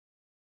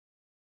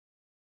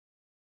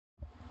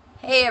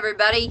Hey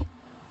everybody,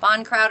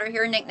 Bon Crowder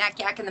here,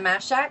 knick-knack in the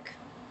MathShack.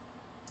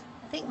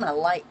 I think my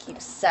light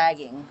keeps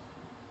sagging.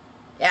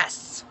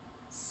 Yes,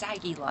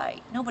 saggy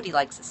light. Nobody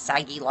likes a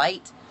saggy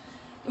light.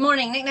 Good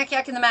morning,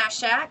 knick-knack in the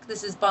MathShack.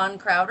 This is Bon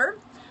Crowder.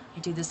 I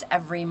do this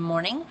every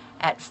morning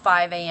at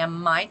 5 a.m.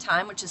 my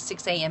time, which is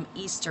 6 a.m.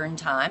 Eastern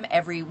time,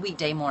 every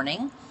weekday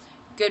morning.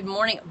 Good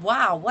morning.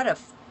 Wow, what a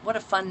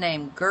fun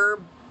name,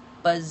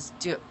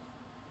 Gerbuzdu.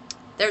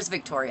 There's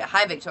Victoria.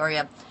 Hi,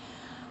 Victoria.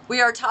 We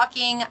are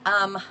talking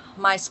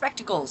my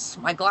spectacles,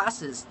 my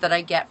glasses that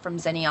I get from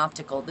Zenni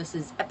Optical. This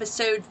is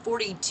episode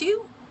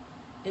 42.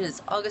 It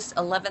is August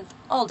 11th,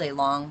 all day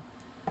long.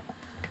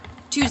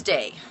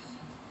 Tuesday.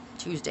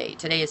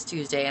 Today is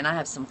Tuesday, and I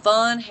have some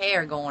fun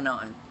hair going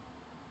on.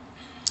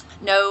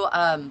 No,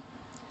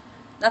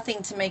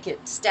 nothing to make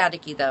it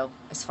staticky, though,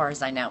 as far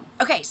as I know.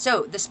 Okay,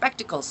 so the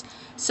spectacles.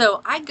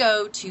 So I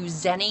go to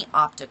Zenni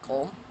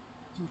Optical,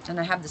 and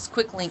I have this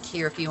quick link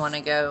here if you want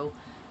to go.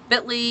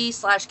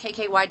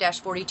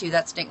 bit.ly/KKY-42,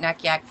 that's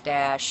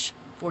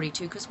knick-knack-42,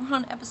 because we're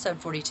on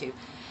episode 42.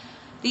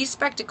 These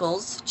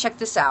spectacles, check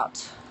this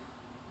out,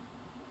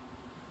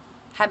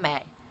 have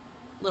my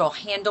little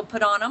handle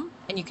put on them,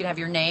 and you can have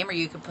your name, or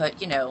you can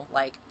put, you know,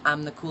 like,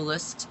 I'm the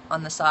coolest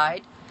on the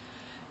side.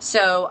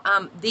 So,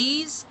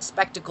 these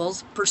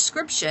spectacles,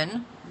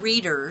 prescription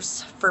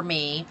readers for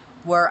me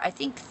were, I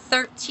think,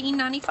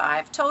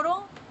 $13.95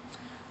 total,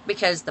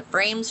 because the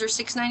frames are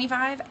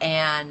 $6.95,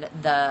 and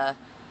the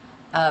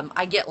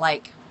I get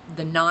like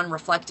the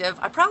non-reflective.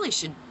 I probably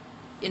should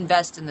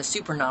invest in the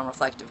super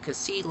non-reflective because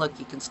see, look,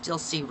 you can still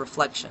see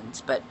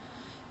reflections, but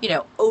you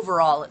know,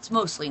 overall it's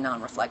mostly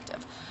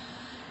non-reflective.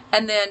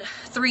 And then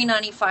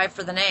 $3.95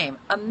 for the name.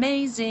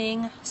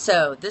 Amazing.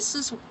 So this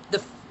is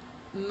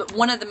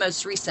one of the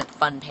most recent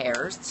fun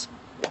pairs.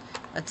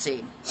 Let's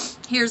see.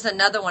 Here's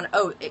another one.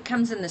 Oh, it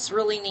comes in this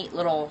really neat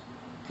little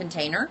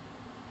container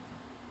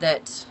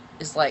that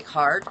is like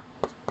hard.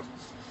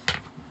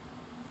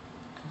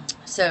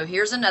 So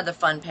here's another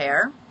fun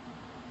pair.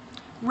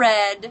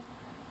 Red.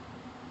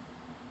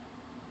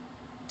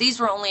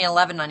 These were only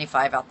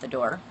 $11.95 out the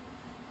door.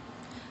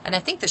 And I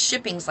think the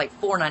shipping's like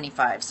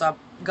 $4.95. So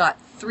I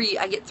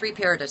get three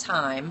pair at a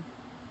time.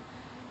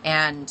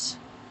 And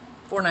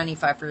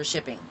 $4.95 for the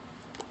shipping.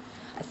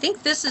 I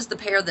think this is the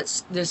pair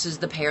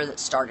that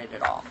started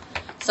it all.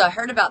 So I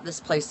heard about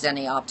this place,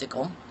 Zenni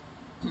Optical,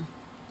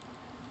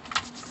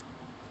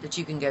 that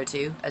you can go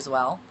to as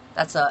well.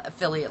 That's an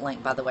affiliate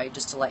link, by the way,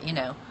 just to let you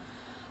know.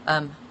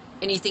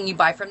 Anything you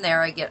buy from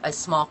there, I get a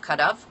small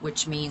cut of,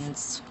 which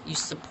means you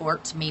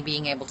support me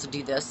being able to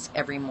do this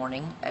every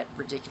morning at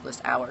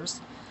ridiculous hours.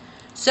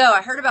 So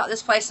I heard about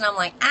this place, and I'm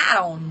like, I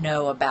don't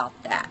know about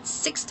that.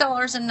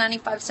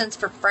 $6.95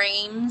 for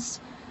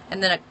frames,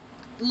 and then a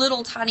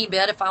little tiny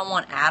bit if I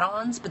want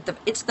add-ons, but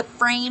it's the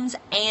frames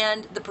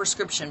and the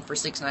prescription for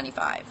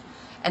 $6.95,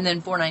 and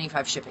then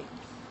 $4.95 shipping.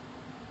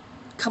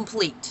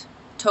 Complete,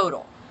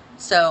 total.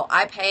 So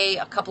I pay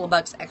a couple of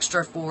bucks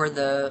extra for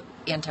the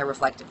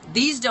anti-reflective.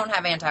 These don't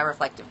have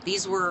anti-reflective.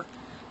 These were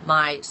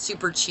my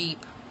super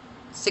cheap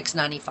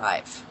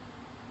 $6.95.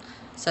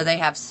 So they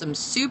have some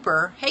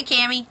super, hey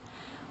Cammie,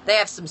 they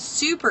have some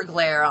super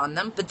glare on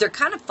them, but they're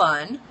kind of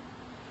fun.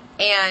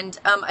 And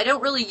I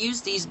don't really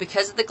use these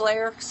because of the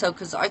glare, so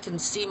because I can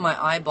see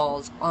my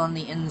eyeballs on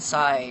the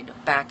inside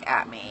back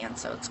at me, and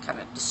so it's kind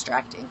of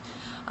distracting.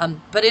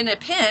 But in a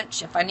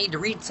pinch, if I need to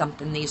read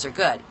something, these are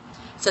good.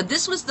 So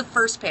this was the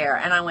first pair,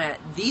 and I went,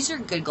 these are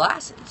good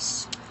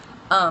glasses.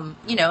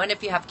 You know, and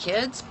if you have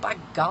kids, by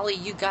golly,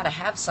 you got to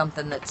have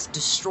something that's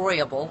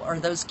destroyable, or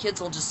those kids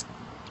will just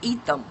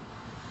eat them.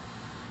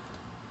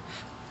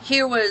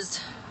 Here was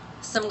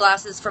some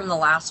glasses from the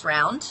last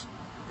round.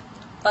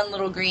 Fun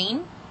little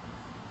green.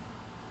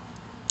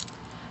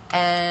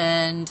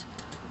 And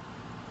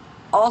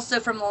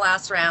also from the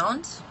last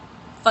round,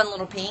 fun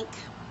little pink.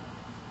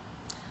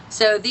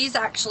 So these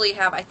actually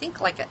have, I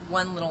think, like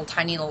one little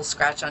tiny little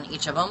scratch on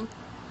each of them.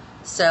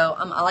 So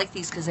I like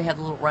these because they have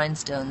little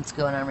rhinestones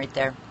going on right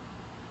there.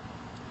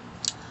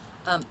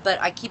 But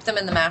I keep them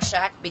in the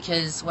MathShack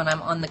because when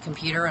I'm on the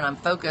computer and I'm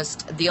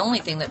focused, the only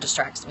thing that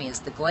distracts me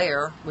is the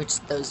glare, which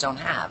those don't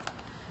have.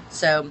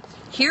 So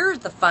here are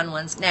the fun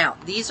ones. Now,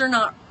 these are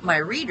not my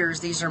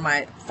readers. These are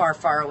my far,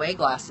 far away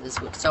glasses.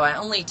 So I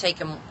only take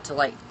them to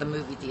like the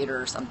movie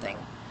theater or something.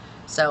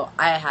 So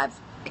I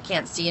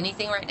can't see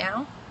anything right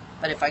now.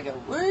 But if I go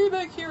way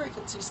back here, I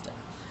can see stuff.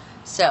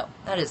 So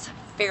that is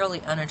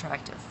fairly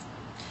unattractive.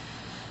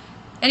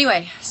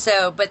 Anyway,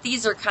 but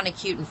these are kind of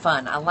cute and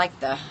fun. I like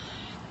the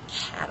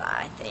cat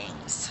eye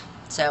things.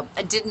 So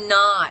I did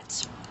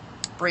not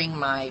bring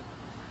my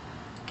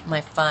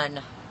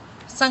fun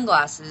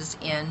sunglasses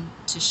in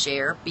to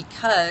share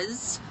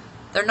because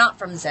they're not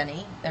from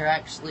Zenni. They're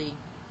actually,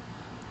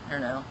 I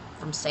don't know,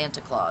 from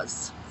Santa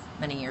Claus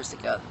many years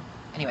ago.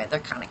 Anyway, they're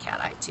kind of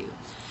cat eye too.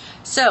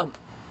 So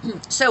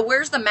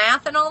where's the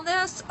math in all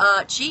this?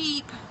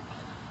 Cheap.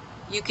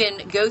 You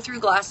can go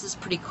through glasses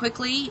pretty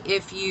quickly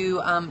if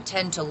you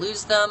tend to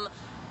lose them,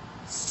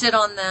 sit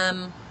on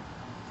them,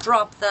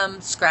 drop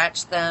them,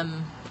 scratch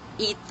them,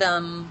 eat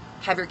them,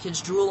 have your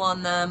kids drool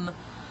on them.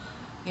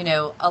 You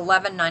know,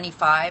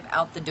 $11.95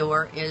 out the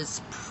door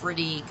is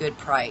pretty good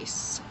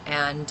price.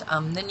 And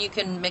then you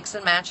can mix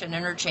and match and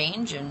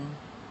interchange, and,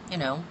 you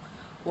know,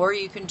 or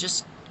you can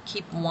just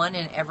keep one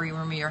in every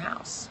room of your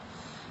house.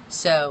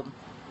 So,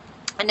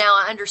 and now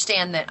I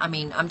understand that, I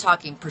mean, I'm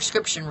talking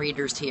prescription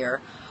readers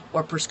here,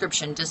 or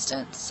prescription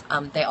distance.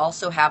 They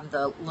also have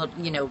the,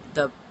 you know,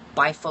 the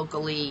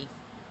bifocally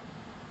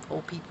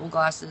old people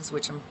glasses,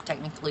 which I'm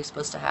technically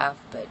supposed to have,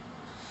 but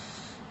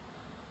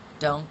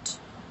don't.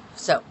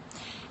 So,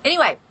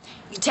 anyway,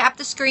 you tap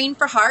the screen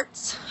for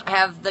hearts. I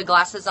have the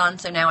glasses on,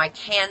 so now I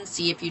can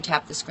see if you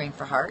tap the screen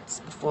for hearts.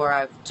 Before,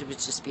 it would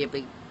just be a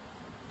big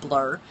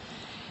blur.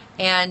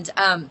 And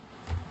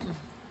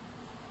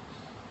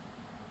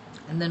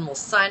then we'll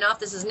sign off.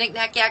 This is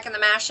Knick-Knack Yak and the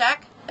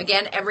MathShack.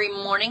 Again, every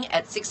morning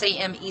at 6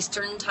 a.m.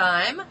 Eastern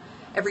Time.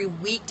 Every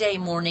weekday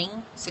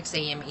morning, 6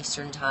 a.m.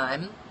 Eastern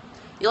Time.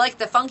 You like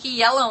the funky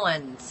yellow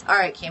ones? All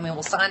right, Cammy,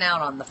 we'll sign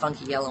out on the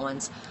funky yellow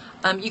ones.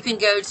 You can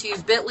go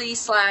to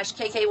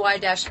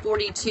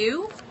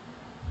bit.ly/KKY-42.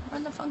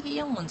 Where'd the funky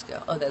yellow ones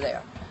go? Oh, there they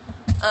are.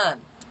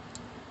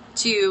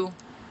 To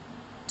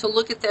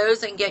look at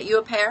those and get you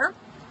a pair.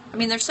 I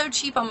mean, they're so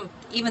cheap, I'm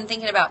even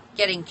thinking about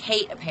getting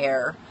Kate a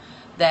pair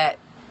that,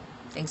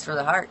 thanks for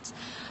the hearts,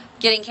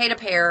 getting Kate a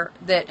pair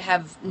that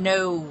have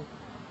no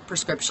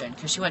prescription,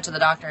 because she went to the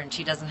doctor and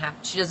she doesn't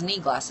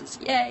need glasses.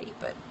 Yay,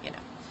 but, you know.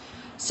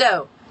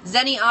 So,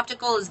 Zenni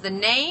Optical is the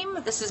name.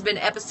 This has been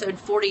episode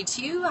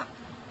 42.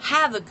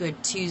 Have a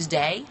good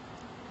Tuesday.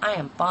 I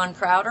am Bon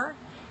Crowder,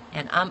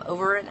 and I'm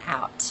over and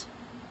out.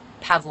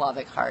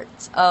 Pavlovic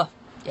hearts. Oh,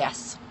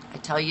 yes. I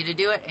tell you to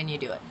do it, and you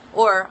do it.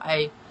 Or,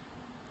 I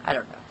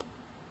don't know.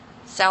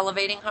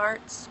 Salivating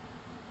hearts?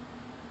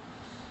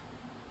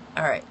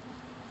 Alright.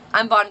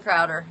 I'm Bon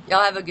Crowder.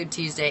 Y'all have a good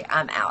Tuesday.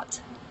 I'm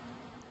out.